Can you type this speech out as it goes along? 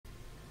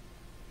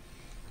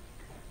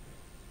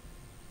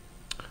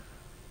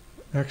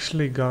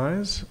Actually,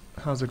 guys,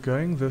 how's it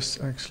going?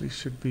 This actually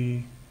should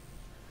be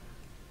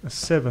a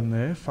 7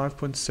 there,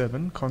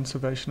 5.7,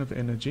 conservation of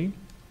energy.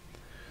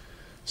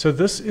 So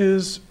this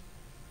is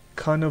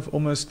kind of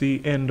almost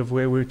the end of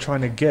where we're trying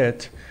to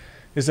get,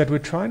 is that we're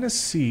trying to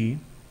see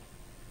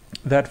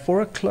that for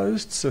a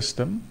closed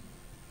system,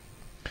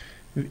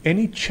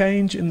 any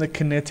change in the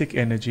kinetic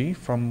energy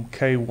from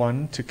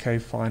K1 to K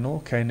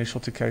final, K initial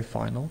to K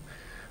final,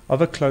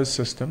 of a closed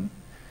system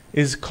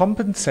is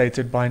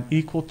compensated by an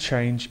equal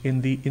change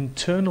in the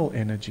internal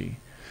energy.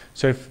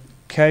 So if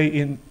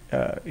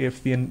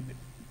the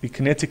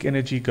kinetic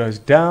energy goes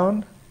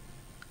down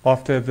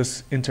after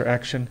this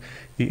interaction,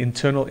 the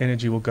internal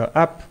energy will go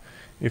up.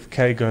 If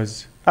K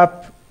goes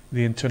up,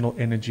 the internal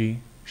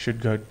energy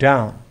should go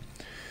down.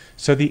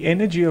 So the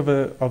energy of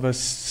a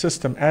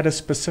system at a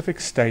specific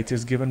state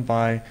is given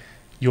by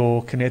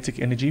your kinetic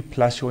energy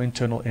plus your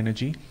internal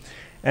energy.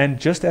 And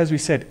just as we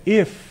said,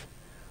 if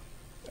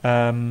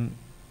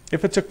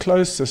it's a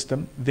closed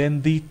system,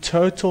 then the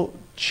total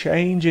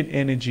change in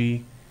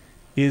energy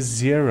is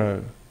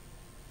 0,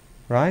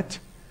 right?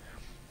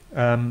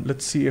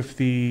 Let's see if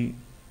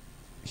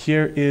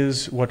here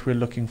is what we're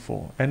looking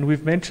for. And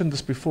we've mentioned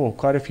this before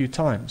quite a few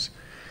times,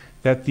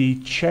 that the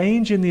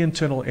change in the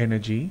internal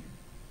energy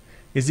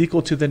is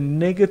equal to the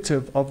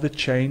negative of the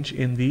change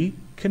in the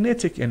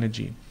kinetic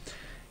energy.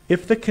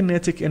 If the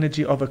kinetic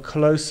energy of a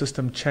closed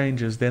system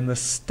changes, then the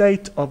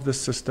state of the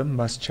system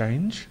must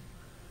change.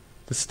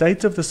 The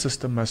state of the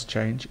system must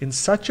change in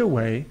such a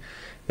way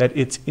that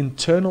its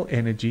internal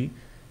energy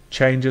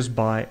changes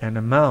by an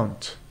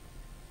amount.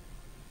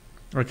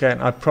 Okay,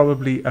 and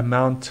probably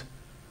amount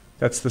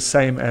that's the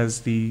same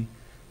as the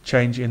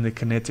change in the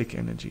kinetic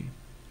energy.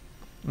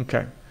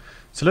 Okay,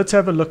 so let's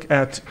have a look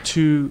at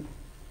two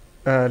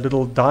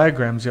little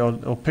diagrams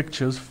or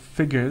pictures,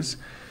 figures.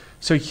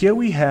 So here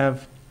we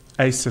have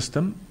a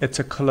system. It's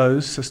a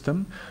closed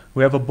system.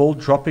 We have a ball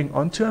dropping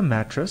onto a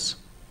mattress.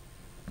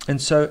 And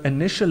so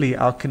initially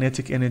our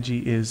kinetic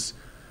energy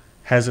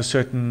has a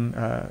certain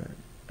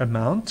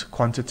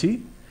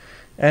quantity,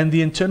 and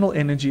the internal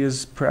energy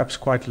is perhaps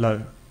quite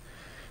low.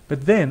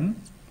 But then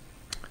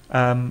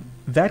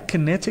that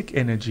kinetic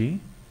energy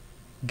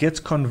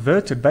gets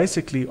converted.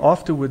 Basically,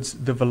 afterwards,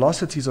 the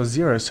velocities are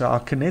 0, so our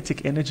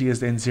kinetic energy is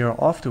then 0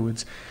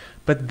 afterwards.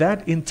 But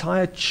that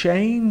entire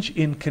change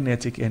in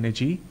kinetic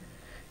energy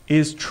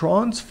is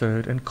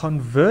transferred and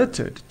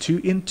converted to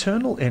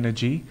internal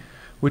energy,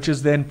 which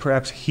is then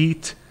perhaps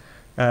heat,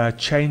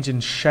 change in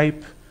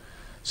shape.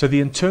 So the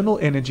internal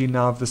energy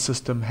now of the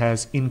system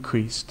has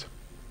increased.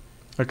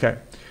 Okay,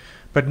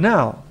 but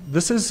now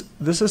this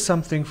is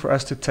something for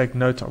us to take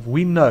note of.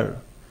 We know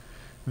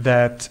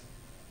that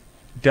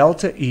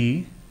delta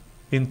E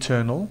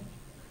internal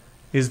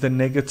is the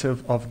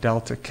negative of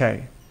delta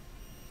K.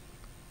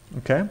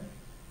 Okay?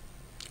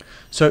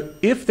 So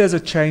if there's a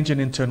change in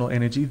internal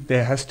energy,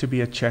 there has to be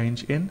a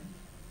change in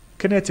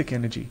kinetic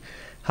energy.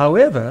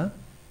 However,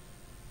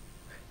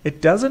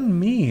 it doesn't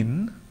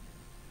mean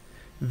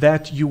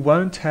that you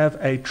won't have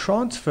a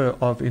transfer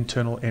of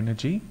internal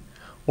energy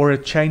or a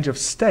change of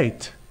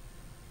state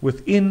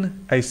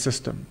within a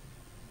system.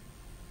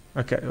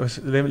 Okay,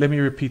 let me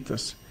repeat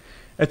this.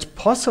 It's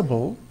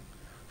possible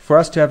for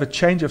us to have a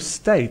change of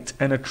state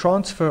and a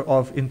transfer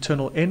of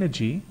internal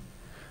energy,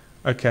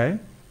 okay,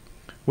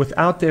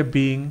 without there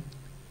being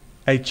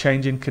a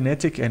change in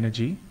kinetic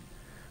energy,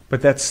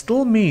 but that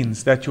still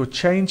means that your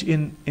change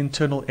in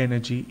internal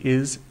energy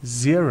is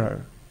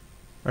 0.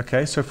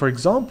 Okay, so for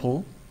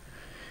example,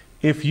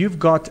 if you've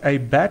got a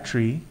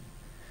battery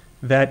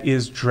that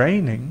is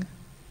draining,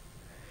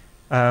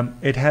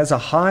 it has a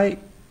high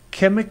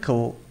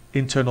chemical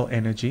internal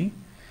energy,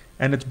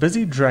 and it's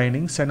busy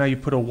draining. So now you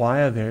put a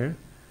wire there,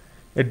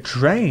 it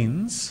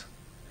drains,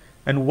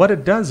 and what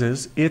it does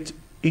is it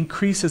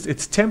increases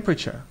its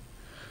temperature.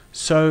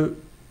 So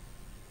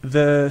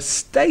the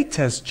state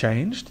has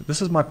changed.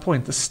 This is my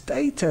point. The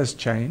state has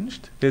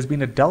changed. There's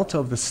been a delta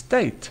of the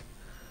state,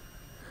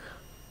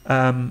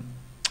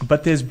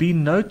 but there's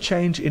been no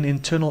change in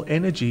internal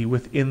energy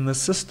within the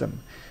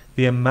system.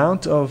 The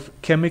amount of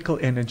chemical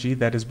energy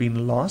that has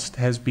been lost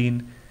has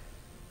been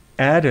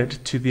added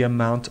to the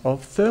amount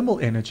of thermal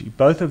energy.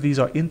 Both of these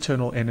are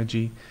internal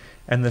energy,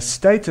 and the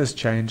state has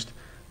changed,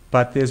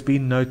 but there's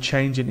been no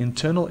change in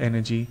internal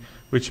energy,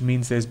 which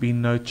means there's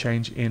been no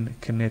change in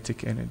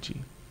kinetic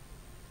energy.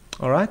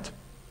 All right?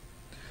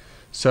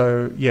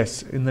 So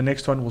yes, in the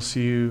next one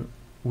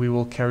we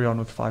will carry on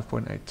with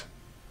 5.8.